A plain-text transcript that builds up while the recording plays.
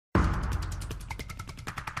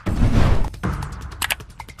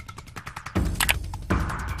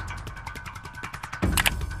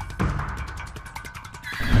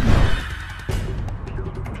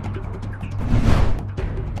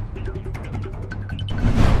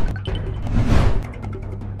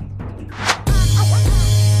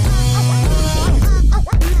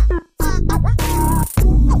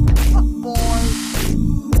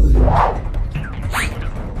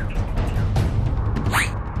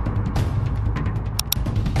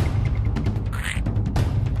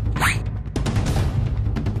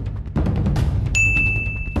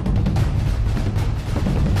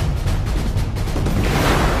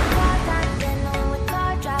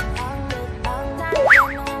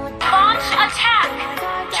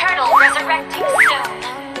resurrecting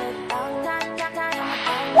soon.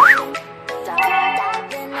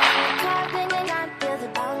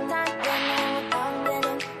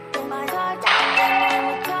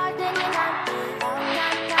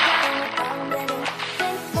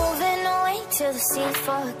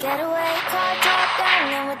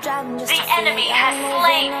 The enemy has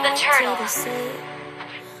slain the turtle.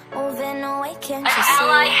 An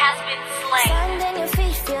ally has been slain. Sand in your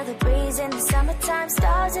feet, feel the breeze in the summertime.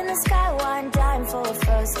 Stars in the sky, one dime for the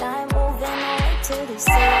first time. Moving away to the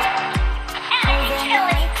sea. Enemy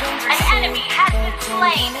killing. An enemy has been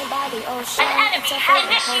slain. An enemy has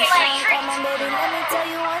initiated retreat. Come on, baby, let me tell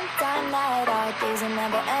you one time that our days will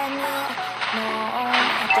never end. No,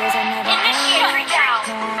 our days will never end. Initiate retreat.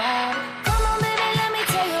 Come on, baby, let me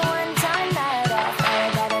tell you one time that our fire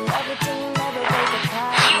gotta love it till you never break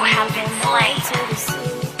apart. You have been slain. To the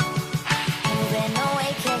sea. Moving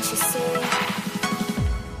away, can't you see?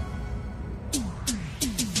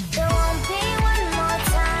 There won't be one more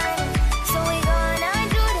time, so we gonna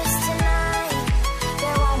do this tonight.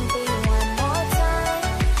 There won't be one more time,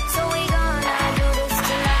 so we gonna do this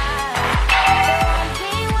tonight. There won't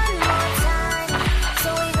be one more time, so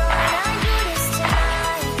we gonna do this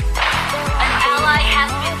tonight. An ally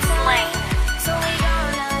has been slain. So we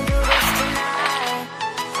gonna do this tonight.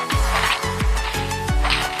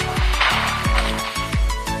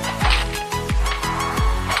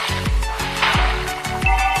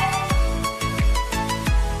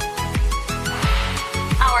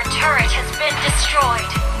 Our turret has been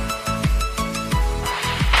destroyed.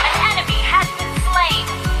 An enemy has been slain.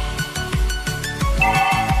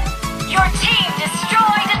 Your team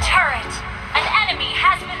destroyed a turret. An enemy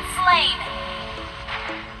has been slain.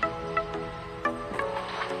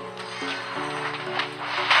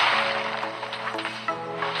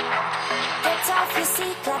 Get off your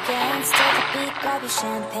seat, clap your hands, take a beat, grab your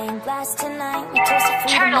champagne glass tonight. We toast to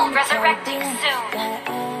freedom Turtle in the resurrecting Caribbean. soon.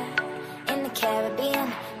 Yeah, in the Caribbean.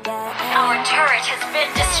 Yeah, Our turret has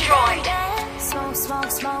been destroyed. Smoke,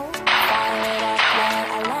 smoke, smoke. Fire it up, light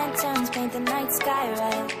our lanterns, paint the night sky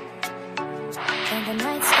red. Paint the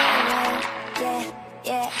night sky red. Yeah,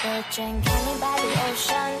 yeah. We'll drink honey by the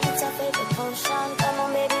ocean. It's our favorite potion. Come on,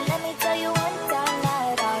 baby, let me tell you one time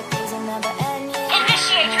that our days will never end. Yeah.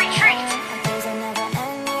 Initiate retreat. Our days will never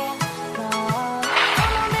end. Yeah, no.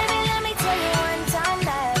 Come on, baby, let me tell you one time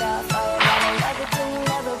that our fire gotta love it till you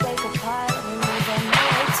never break apart. We're moving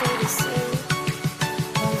away to the sea.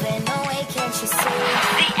 Moving away, can't you see?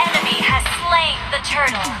 The enemy has slain the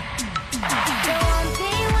turtle. There won't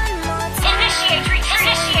be one more time. Initiate retreat.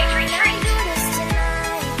 Initiate retreat. Do this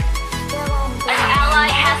tonight. There won't be An ally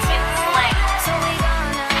has been slain. so we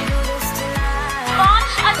gonna do this tonight.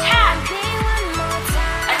 Launch attack. Be one more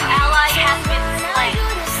time. An ally has been slain. Do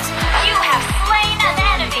this tonight. You have slain an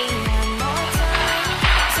enemy. One more time.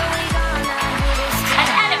 So we gonna do this An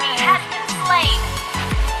tonight. enemy has been slain.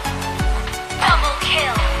 Double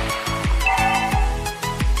kill.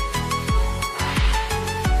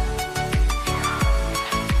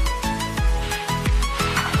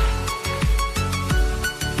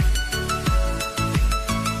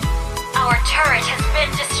 Our turret has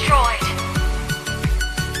been destroyed.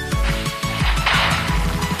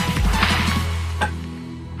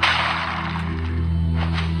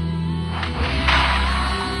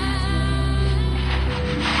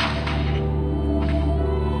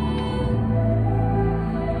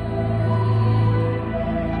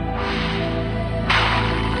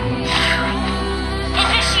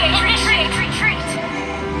 Initiate retreat.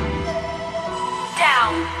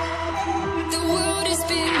 Down. The world has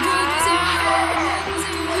been ripped apart.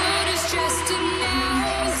 The world is just a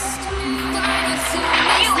mess. Final time.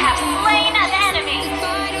 You have slain an enemy.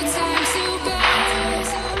 Final time to burn.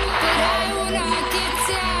 But I will not get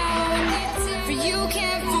down. For you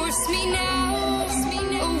can't force me now.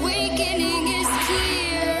 Awakening is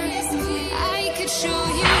clear. I could show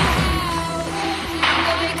you how.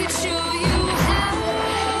 I could show you how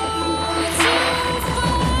to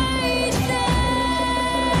fight them.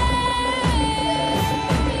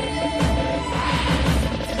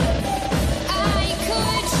 I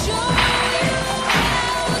could show you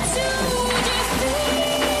how to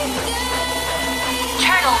defeat them.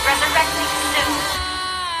 Turtle resurrecting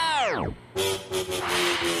soon.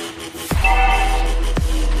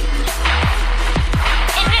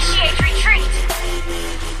 Initiate retreat.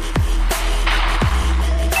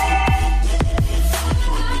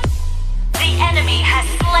 The enemy has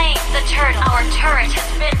slain the turtle. Our turret has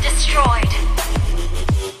been destroyed.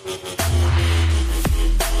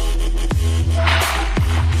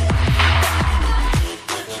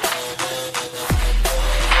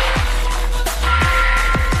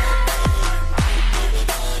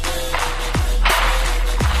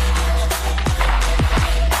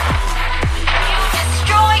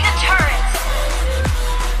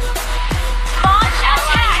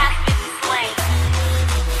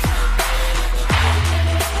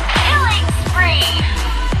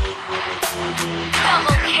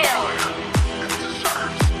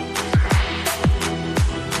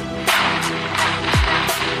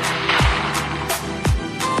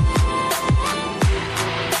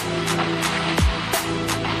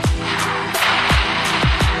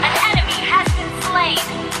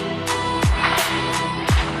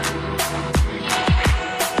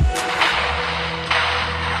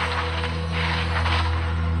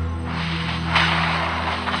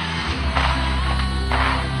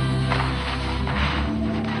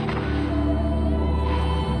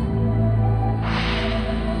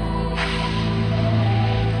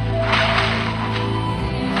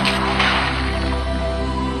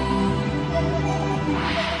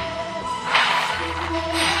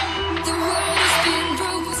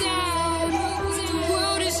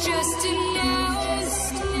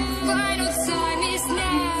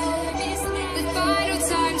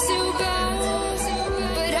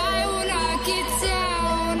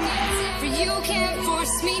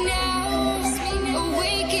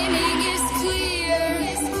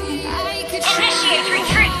 Initiate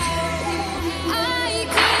retreat. I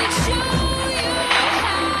could show you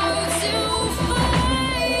how to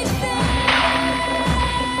fight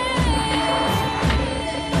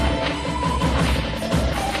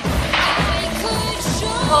I could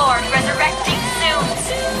show Lord resurrecting soon.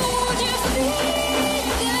 to defeat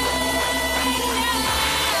them.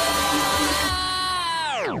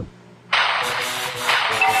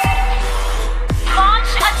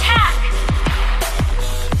 Launch attack.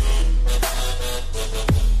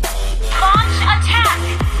 Launch attack.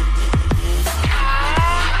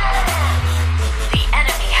 The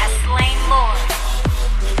enemy has slain Lord.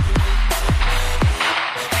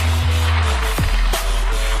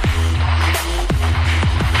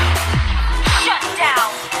 Shut down.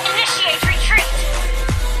 Initiate retreat.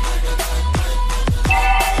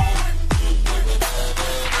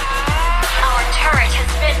 Our turret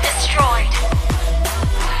has been destroyed.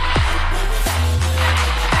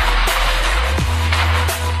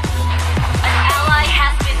 An ally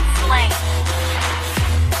has been slain.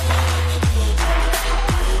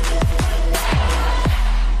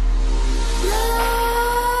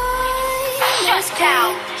 Shut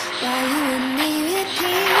down. While you and me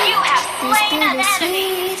repeat, You have this slain an enemy.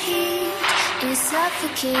 bittersweet heat is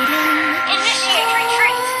suffocating. Initiate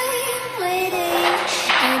retreat. I'm waiting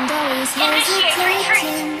and always Initiate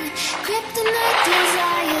hesitating. Kryptonite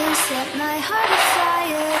desires set my heart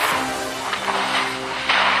afire.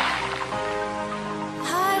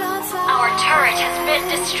 Heart on fire. Our turret has been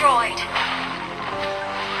destroyed.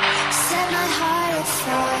 Set my heart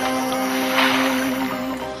afire.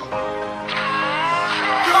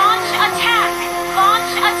 Launch attack.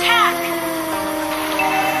 Launch attack.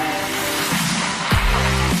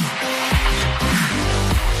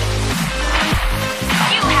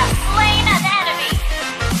 You have slain an enemy.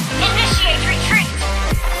 Initiate retreat.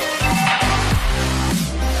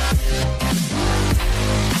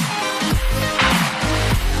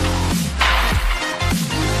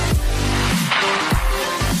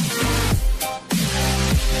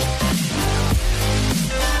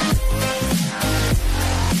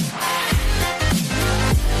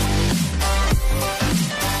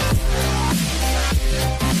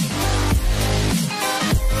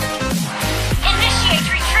 Initiate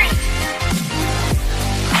retreat.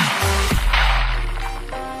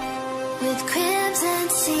 With crimson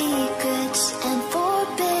secrets and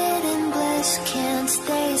forbidden bliss, can't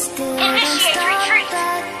stay still. Don't Initiate stop retreat.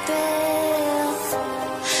 that thrill.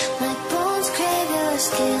 My bones crave your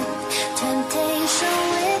skin, temptation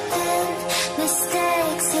within.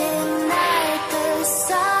 Mistakes ignite the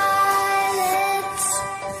silence.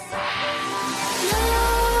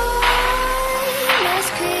 Nightmares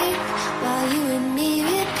creep while you and me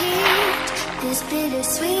repeat. This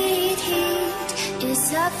bittersweet heat is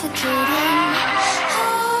suffocating.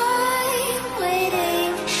 I'm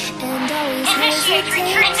waiting and always Initiate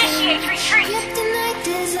retreat. Initiate retreat. Kryptonite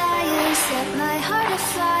desires set my heart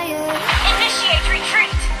afire. Initiate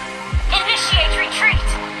retreat. Initiate retreat.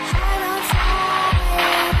 Heart on fire.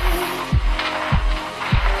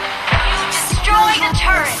 You destroy the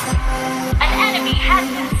turret. An enemy has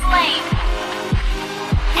been slain.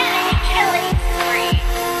 Enemy killing spree.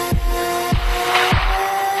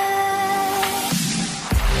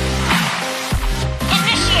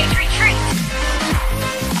 Initiate retreat.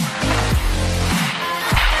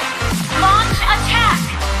 Launch attack.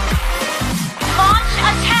 Launch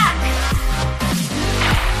attack.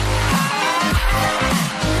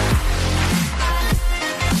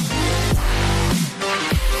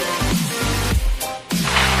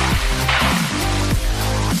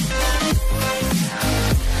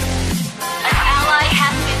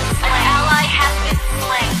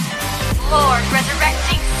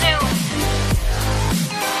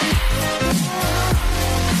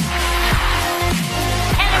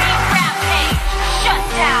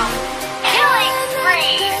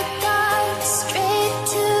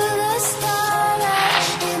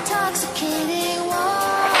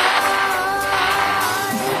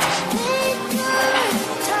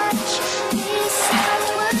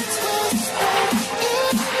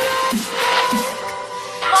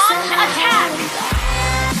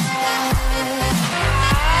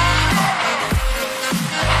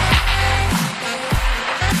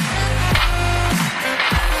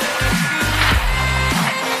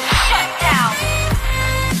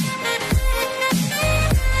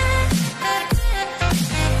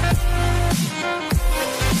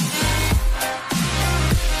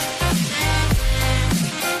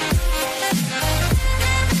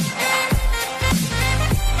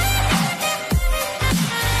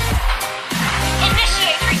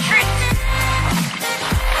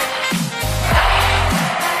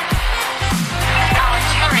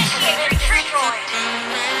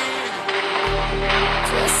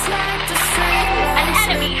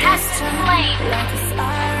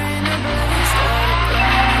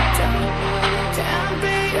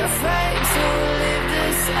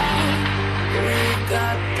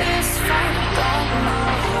 Got